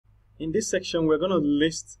in this section, we're going to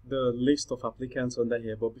list the list of applicants under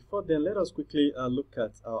here. But before then, let us quickly look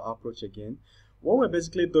at our approach again. What we're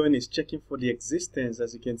basically doing is checking for the existence.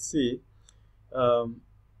 As you can see,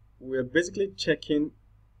 we're basically checking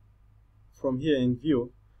from here in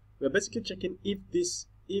view. We're basically checking if this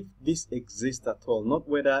exists at all, not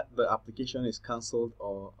whether the application is cancelled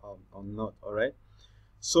or not. All right.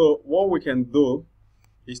 So what we can do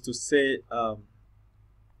is to say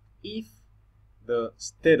if the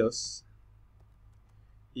status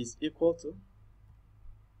is equal to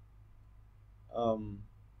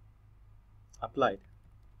applied.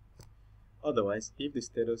 Otherwise, if the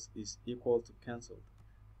status is equal to cancelled.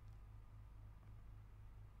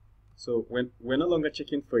 So when we're no longer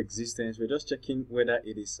checking for existence, we're just checking whether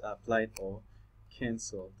it is applied or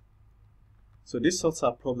cancelled. So this sorts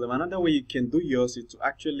our problem. Another way you can do yours is to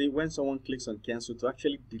actually, when someone clicks on cancel, to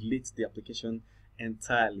actually delete the application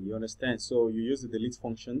entirely. You understand? So you use the delete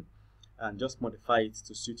function and just modify it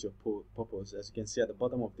to suit your purpose. As you can see at the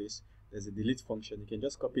bottom of this, there's a delete function. You can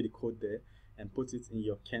just copy the code there and put it in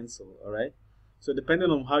your cancel. All right. So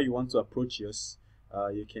depending on how you want to approach yours,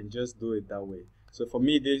 you can just do it that way. So for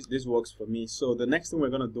me, this works for me. So the next thing we're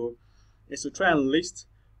going to do is to try and list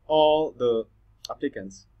all the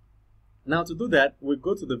applicants. Now to do that, we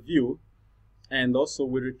go to the view and also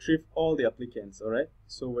we retrieve all the applicants. All right.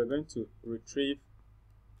 So we're going to retrieve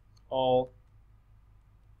all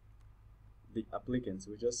the applicants.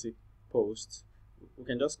 We just say post. We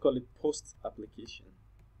can just call it post application.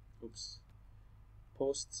 Oops.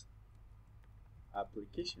 Post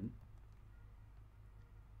application.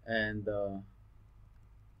 And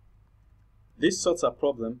this sorts a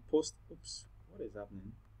problem. Post. Oops. What is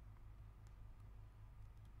happening?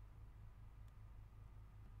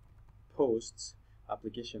 Post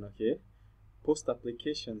application. Okay. Post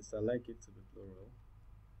applications. I like it to be plural.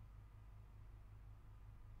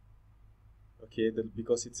 Okay,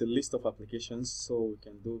 because it's a list of applications, so we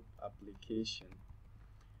can do application.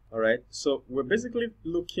 All right, so we're basically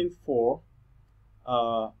looking for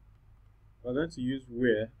we're going to use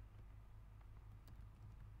where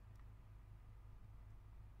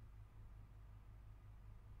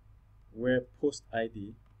post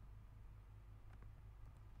ID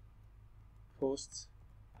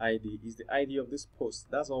is the ID of this post.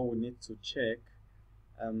 That's all we need to check.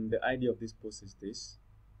 The ID of this post is this.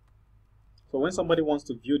 So when somebody wants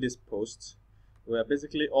to view this post, we are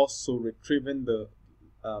basically also retrieving the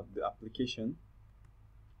application,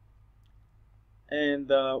 and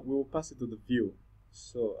we will pass it to the view.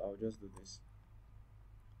 So I'll just do this.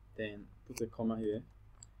 Then put a comma here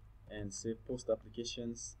and say post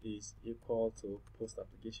applications is equal to post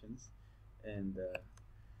applications, and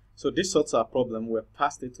so this sorts our problem. We're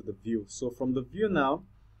passed it to the view. So from the view now,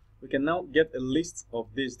 we can now get a list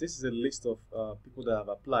of this. This is a list of people that have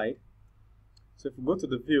applied. So if we go to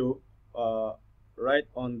the view, right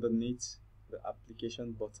underneath the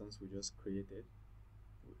application buttons we just created.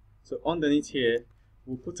 So underneath here,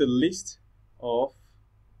 we'll put a list of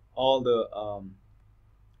all the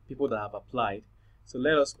people that have applied. So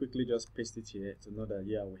let us quickly just paste it here to know that,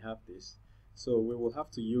 yeah, we have this. So we will have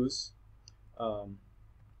to use a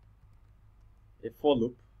for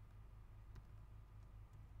loop.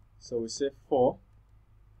 So we say for.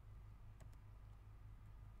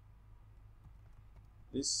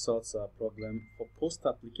 This sorts our problem for post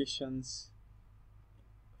applications,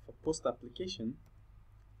 for post application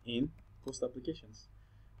in post applications.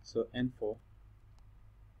 So N4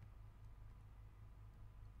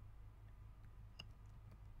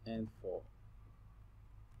 N4.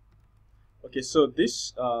 Okay, so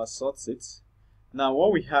this sorts it. Now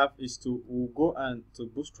what we have is we'll go and to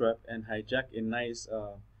Bootstrap and hijack a nice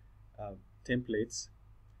templates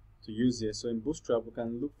to use here. So in Bootstrap we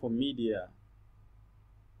can look for media.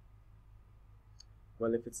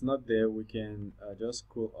 Well, if it's not there, we can just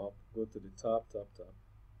scroll up, go to the top,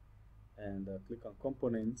 and click on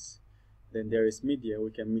components. Then there is media. We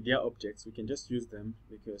can media objects. We can just use them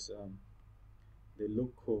because they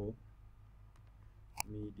look cool.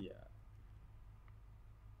 Media.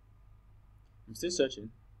 I'm still searching.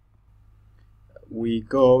 We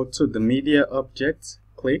go to the media object,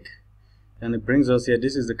 click, and it brings us here.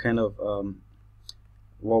 This is the kind of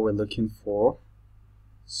what we're looking for.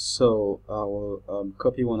 So I will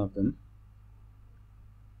copy one of them,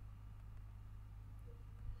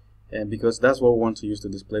 and because that's what we want to use to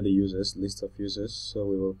display the users, list of users. So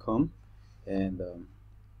we will come and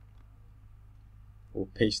we'll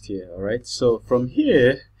paste here. All right, so from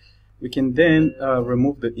here we can then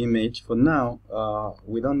remove the image. For now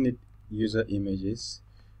we don't need user images.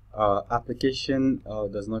 Application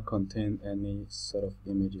does not contain any sort of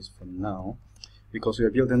images for now. because we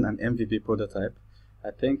are building an MVP prototype.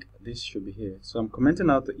 I think this should be here. So I'm commenting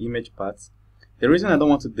out the image part. The reason I don't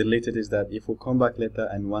want to delete it is that if we come back later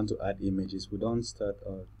and want to add images, we don't start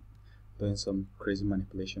doing some crazy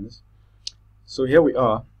manipulations. So here we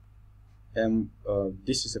are, and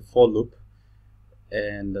this is a for loop,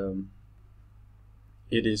 and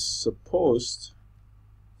it is supposed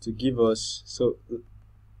to give us a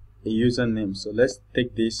username. So let's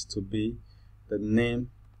take this to be the name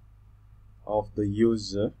of the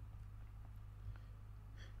user,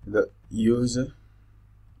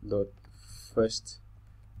 dot first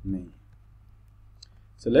name.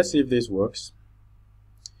 So let's see if this works.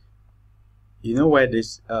 You know why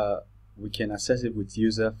this we can access it with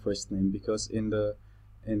user first name, because in the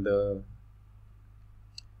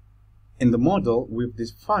model we've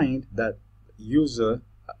defined that user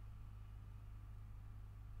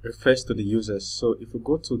refers to the users. So if we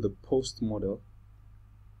go to the post model,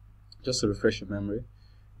 just to refresh your memory,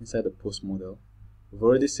 inside the post model, we've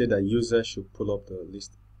already said that user should pull up the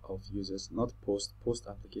list of users, not post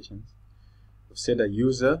applications. We've said that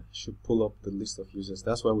user should pull up the list of users.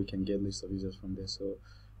 That's why we can get list of users from there. So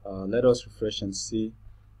let us refresh and see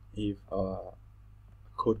if our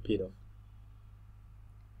code paid off.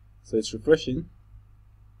 So it's refreshing.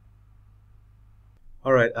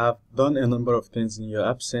 Alright, I've done a number of things in your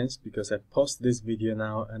absence because I paused this video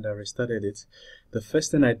now and I restarted it. The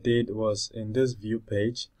first thing I did was in this view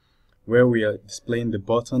page where we are displaying the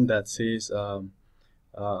button that says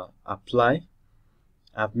apply.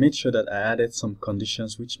 I've made sure that I added some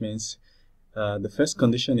conditions, which means the first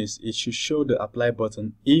condition is it should show the apply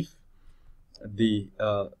button if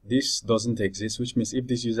this doesn't exist, which means if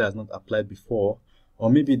this user has not applied before, or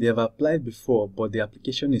maybe they have applied before but the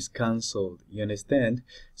application is cancelled, you understand?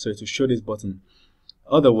 So it will show this button.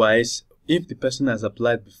 Otherwise, if the person has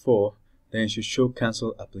applied before, then it should show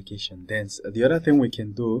cancel application. Then the other thing we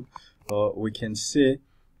can do, we can say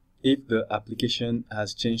if the application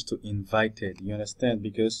has changed to invited, you understand?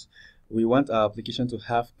 Because we want our application to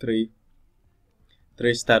have three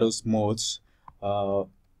status modes,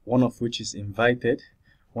 one of which is invited,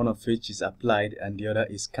 one of which is applied, and the other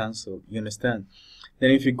is cancelled, you understand?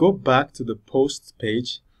 Then if you go back to the post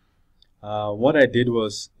page, what I did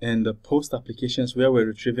was in the post applications where we're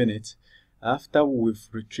retrieving it, after we've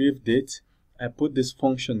retrieved it, I put this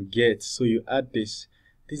function get. So you add this.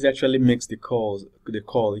 This actually makes the call.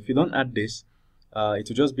 If you don't add this, it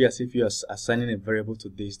will just be as if you are assigning a variable to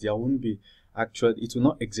this. There won't be it will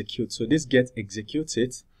not execute. So this get executes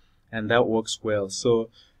it, and that works well. So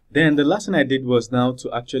then the last thing I did was now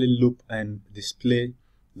to actually loop and display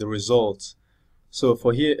the results. So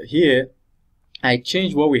for here I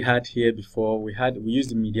changed what we had here before. We used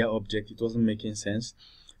the media object. It wasn't making sense.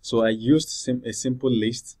 So I used a simple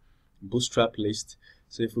list, bootstrap list.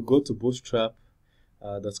 So if we go to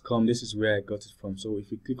bootstrap.com, this is where I got it from. So if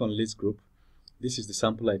you click on list group, this is the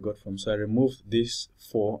sample I got from. So I removed this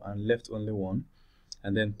 4 and left only 1,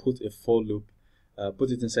 and then put a for loop, put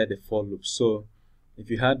it inside the for loop. So if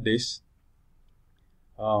you had this,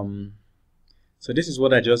 so this is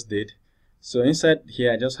what I just did. So inside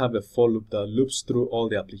here I just have a for loop that loops through all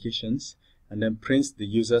the applications and then prints the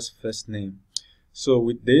user's first name. So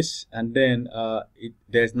with this, and then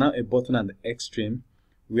there's now a button at the extreme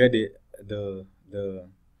where the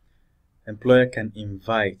employer can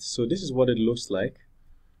invite. So this is what it looks like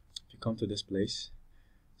if you come to this place.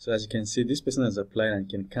 So as you can see, this person has applied and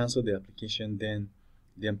can cancel the application. Then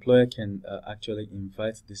the employer can actually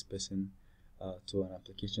invite this person to an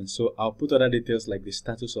application. So I'll put other details like the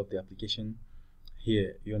status of the application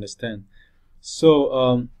here, you understand?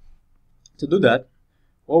 So to do that,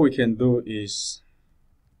 what we can do is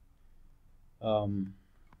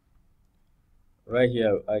right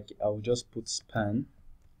here I'll just put span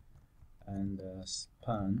and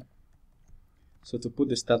span. So to put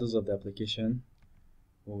the status of the application,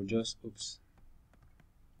 we'll just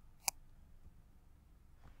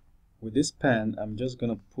with this span, I'm just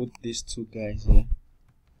gonna put these two guys here.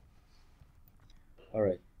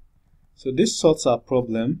 Alright, so this sorts our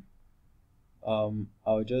problem.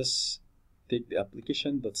 I'll just take the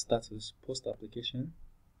application.status, post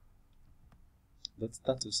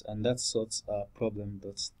application.status, and that sorts our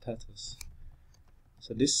problem.status.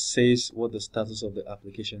 So this says what the status of the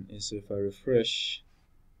application is. So if I refresh,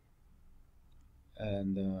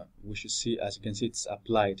 and we should see, as you can see, it's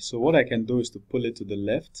applied. So what I can do is to pull it to the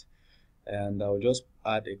left, and I'll just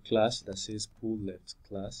add a class that says pull left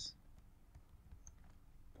class.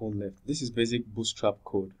 Pull left. This is basic bootstrap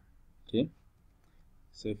code. Okay.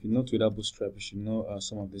 So if you're not without bootstrap, you should know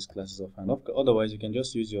some of these classes offhand. Otherwise, you can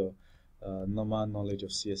just use your normal knowledge of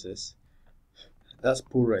CSS. That's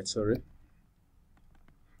pull right. Sorry.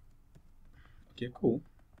 Okay, cool.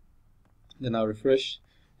 Then I'll refresh,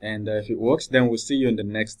 and if it works, then we'll see you in the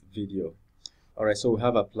next video. Alright, so we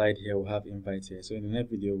have applied here, we have invite here. So in the next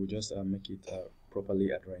video, we'll just make it properly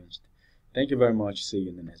arranged. Thank you very much. See you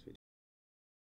in the next video.